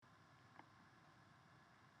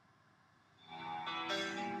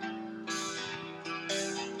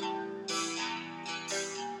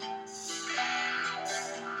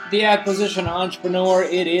The Acquisition Entrepreneur.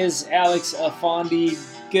 It is Alex Afandi.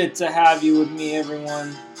 Good to have you with me,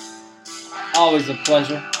 everyone. Always a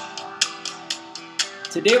pleasure.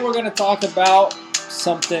 Today we're going to talk about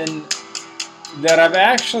something that I've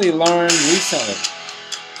actually learned recently.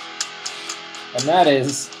 And that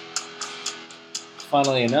is,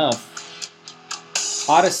 funnily enough,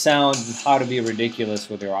 how to sound and how to be ridiculous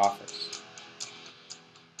with your offers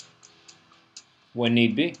when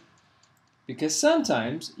need be. Because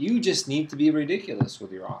sometimes you just need to be ridiculous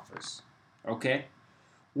with your offers, okay?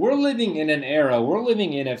 We're living in an era, we're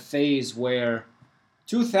living in a phase where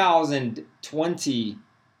 2020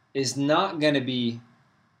 is not going to be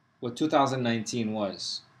what 2019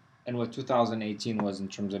 was and what 2018 was in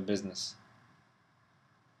terms of business.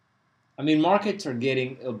 I mean, markets are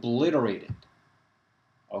getting obliterated,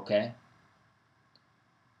 okay?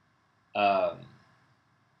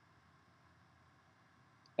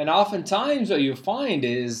 And oftentimes what you find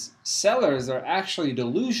is sellers are actually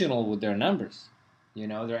delusional with their numbers. You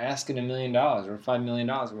know, they're asking $1 million or $5 million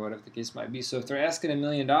or whatever the case might be. So if they're asking $1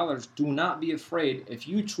 million, do not be afraid. If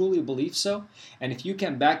you truly believe so, and if you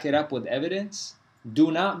can back it up with evidence, do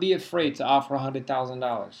not be afraid to offer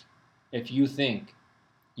 $100,000 if you think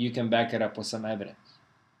you can back it up with some evidence.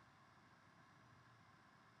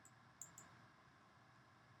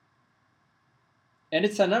 And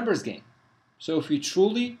it's a numbers game. So if you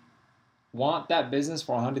truly want that business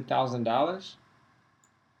for $100,000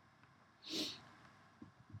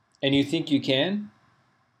 and you think you can,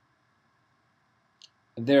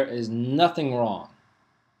 there is nothing wrong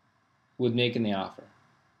with making the offer.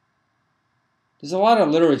 There's a lot of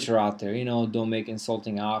literature out there, don't make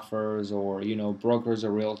insulting offers, or, brokers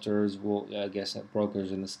or realtors will, I guess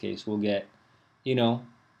brokers in this case, will get,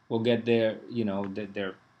 will get their,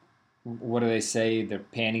 their what do they say? Their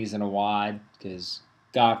panties in a wad, because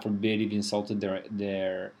God forbid you've insulted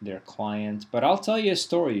their client. But I'll tell you a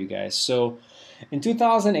story, you guys. So in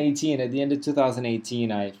 2018, at the end of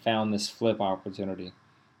 2018, I found this flip opportunity,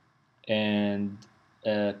 and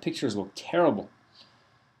pictures looked terrible.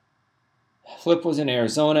 Flip was in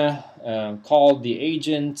Arizona. Called the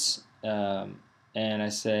agent, and I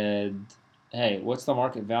said, "Hey, what's the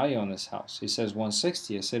market value on this house?" He says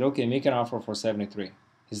 160. I said, "Okay, make an offer for 73."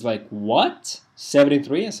 He's like, "What?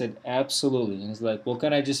 73? I said, "Absolutely." And he's like, "Well,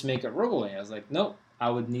 can I just make it verbally?" I was like, "No, I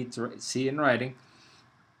would need to see it in writing.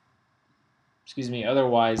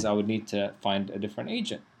 Otherwise I would need to find a different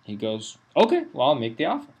agent." He goes, "Okay, well, I'll make the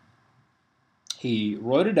offer." He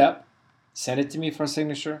wrote it up, sent it to me for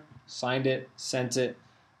signature, signed it, sent it.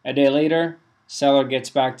 A day later, seller gets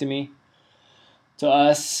back to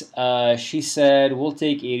us. She said, "We'll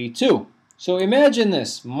take 82. So imagine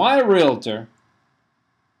this. My realtor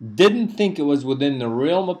didn't think it was within the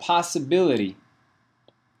realm of possibility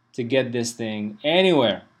to get this thing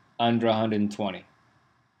anywhere under 120.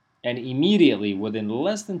 And immediately, within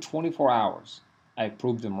less than 24 hours, I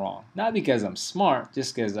proved him wrong. Not because I'm smart,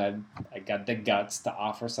 just because I got the guts to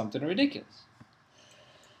offer something ridiculous.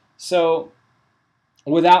 So,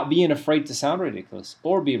 without being afraid to sound ridiculous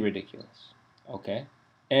or be ridiculous, okay?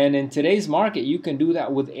 And in today's market, you can do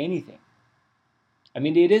that with anything. I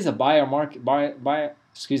mean, it is a buyer's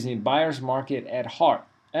market at heart.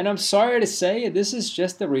 And I'm sorry to say, this is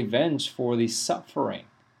just a revenge for the suffering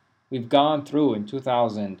we've gone through in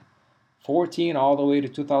 2014 all the way to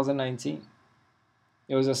 2019.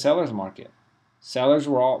 It was a seller's market. Sellers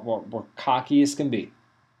were cocky as can be.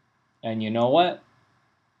 And you know what?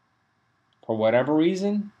 For whatever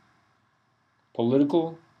reason,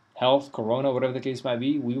 political, health, corona, whatever the case might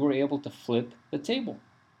be, we were able to flip the table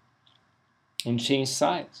and change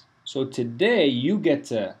sides. So today you get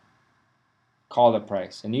to call the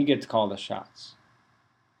price and you get to call the shots.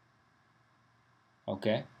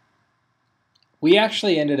 Okay? We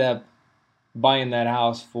actually ended up buying that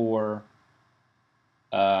house for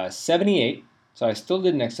 78. So I still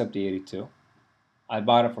didn't accept the 82. I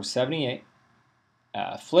bought it for 78.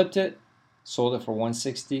 Flipped it, sold it for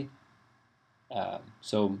 160.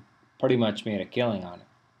 So pretty much made a killing on it.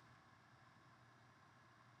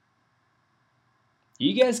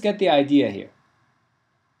 You guys get the idea here.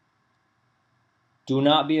 Do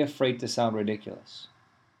not be afraid to sound ridiculous.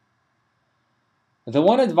 The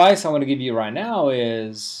one advice I want to give you right now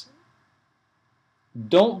is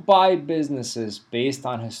don't buy businesses based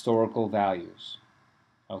on historical values.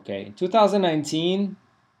 Okay, in 2019,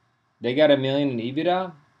 they got $1 million in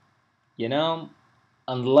EBITDA.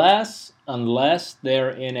 Unless they're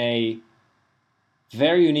in a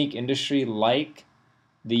very unique industry like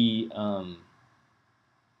the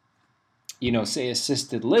say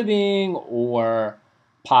assisted living or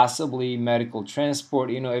possibly medical transport,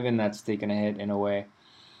 even that's taken a hit in a way.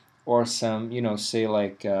 or some, say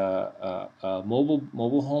like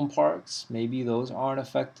mobile home parks. Maybe those aren't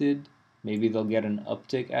affected. Maybe they'll get an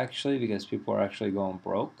uptick actually because people are actually going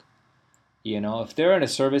broke. If they're in a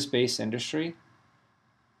service-based industry,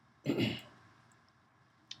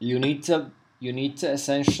 you need to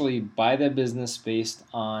essentially buy the business based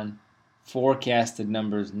on forecasted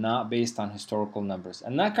numbers, not based on historical numbers.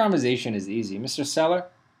 And that conversation is easy. Mr. Seller,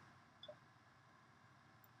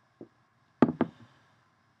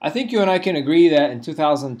 I think you and I can agree that in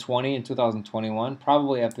 2020 and 2021,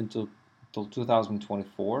 probably up until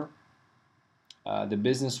 2024, the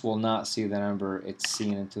business will not see the number it's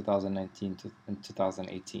seen in 2019 and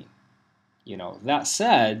 2018. That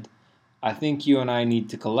said, I think you and I need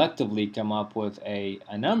to collectively come up with a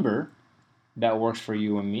number that works for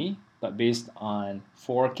you and me, but based on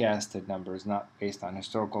forecasted numbers, not based on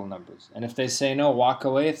historical numbers. And if they say no, walk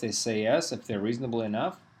away. If they say yes, if they're reasonable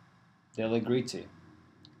enough, they'll agree to you.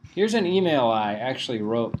 Here's an email I actually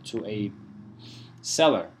wrote to a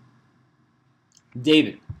seller.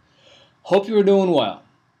 David, hope you were doing well.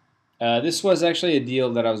 This was actually a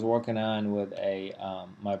deal that I was working on with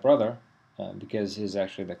my brother because he's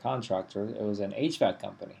actually the contractor. It was an HVAC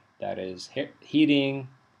company that is heating,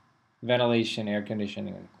 ventilation, air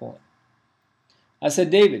conditioning, and cooling. I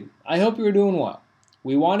said, David, I hope you were doing well.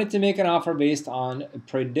 We wanted to make an offer based on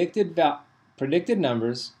predicted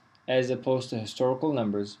numbers as opposed to historical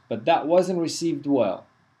numbers, but that wasn't received well.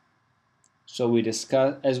 So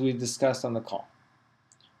as we discussed on the call.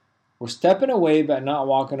 We're stepping away but not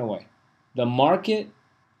walking away. The market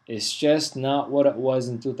is just not what it was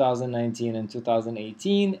in 2019 and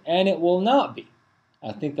 2018, and it will not be.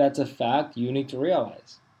 I think that's a fact you need to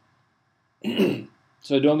realize.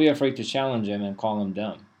 So don't be afraid to challenge him and call him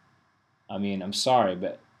dumb. I mean, I'm sorry,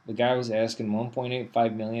 but the guy was asking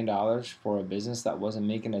 $1.85 million for a business that wasn't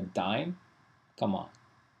making a dime. Come on,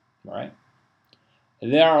 right?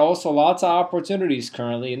 There are also lots of opportunities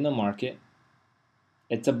currently in the market.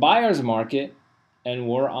 It's a buyer's market, and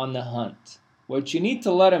we're on the hunt. What you need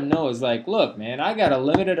to let him know is like, look, man, I got a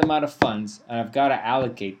limited amount of funds, and I've got to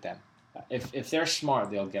allocate them. If they're smart,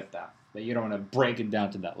 they'll get that. But you don't want to break it down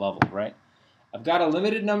to that level, right? I've got a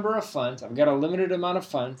limited number of funds, I've got a limited amount of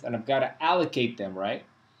funds, and I've got to allocate them, right?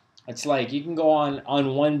 It's like you can go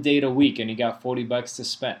on one date a week and you got $40 to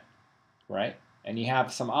spend, right? And you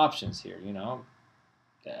have some options here,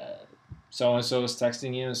 so-and-so is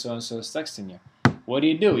texting you and so-and-so is texting you. What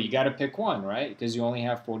do? You got to pick one, right? Because you only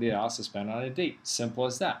have $40 to spend on a date. Simple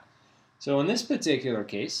as that. So in this particular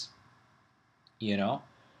case,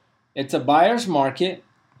 it's a buyer's market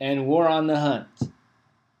and we're on the hunt.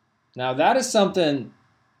 Now that is something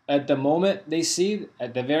at the moment they see,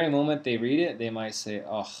 at the very moment they read it, they might say,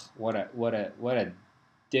 oh, what a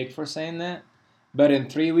dick for saying that. But in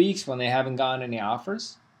 3 weeks when they haven't gotten any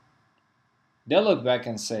offers, they'll look back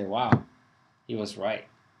and say, wow, he was right.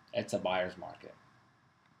 It's a buyer's market.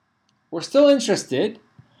 We're still interested.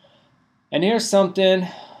 And here's something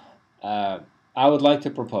I would like to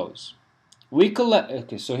propose.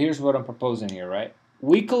 Okay, so here's what I'm proposing here, right?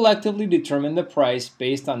 We collectively determine the price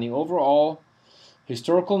based on the overall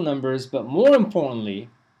historical numbers, but more importantly,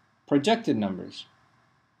 projected numbers.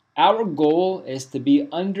 Our goal is to be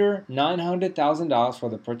under $900,000 for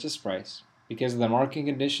the purchase price because of the market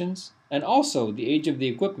conditions and also the age of the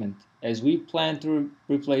equipment, as we plan to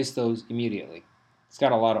replace those immediately. It's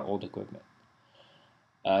got a lot of old equipment.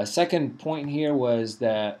 Second point here was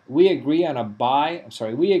that we agree on a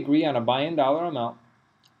buy-in dollar amount.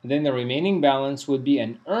 Then the remaining balance would be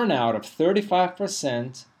an earnout of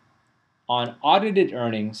 35% on audited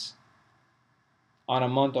earnings on a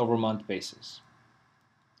month-over-month basis.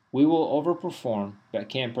 We will overperform, but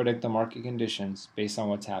can't predict the market conditions based on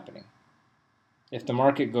what's happening. If the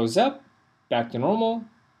market goes up, back to normal,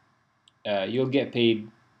 you'll get paid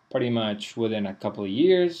pretty much within a couple of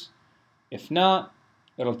years. If not,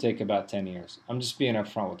 it'll take about 10 years. I'm just being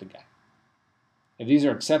upfront with the guy. If these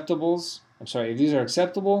are acceptable,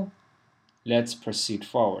 let's proceed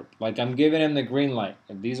forward. Like I'm giving him the green light.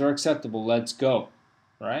 If these are acceptable, let's go,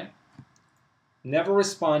 right? Never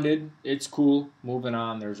responded. It's cool. Moving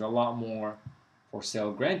on. There's a lot more for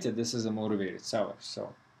sale. Granted, this is a motivated seller,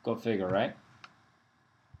 so go figure, right?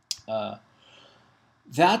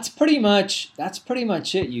 That's pretty much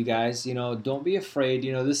it, you guys. Don't be afraid.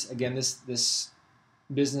 This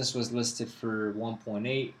business was listed for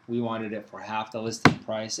 1.8. We wanted it for half the listed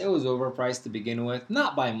price. It was overpriced to begin with,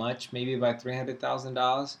 not by much, maybe by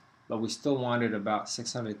 $300,000, but we still wanted about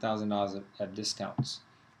 $600,000 at discounts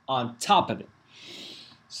on top of it.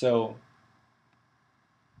 So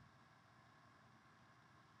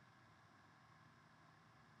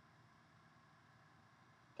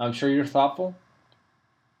I'm sure you're thoughtful.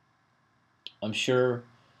 I'm sure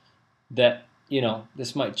that,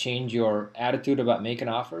 this might change your attitude about making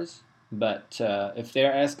offers. But if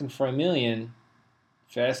they're asking for $1 million,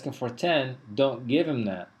 if they're asking for 10, don't give them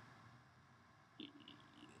that.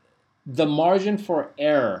 The margin for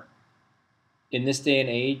error in this day and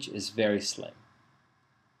age is very slim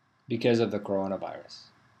because of the coronavirus.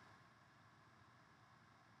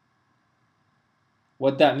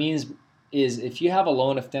 What that means is if you have a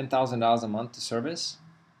loan of $10,000 a month to service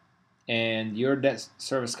and your debt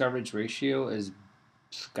service coverage ratio is,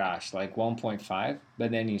 like 1.5,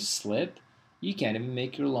 but then you slip, you can't even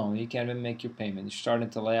make your loan. You can't even make your payment. You're starting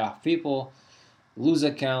to lay off people, lose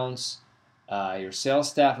accounts. Your sales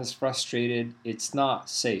staff is frustrated. It's not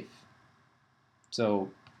safe. So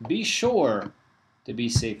be sure to be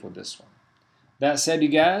safe with this one. That said, you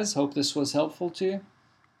guys, hope this was helpful to you.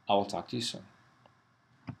 I will talk to you soon.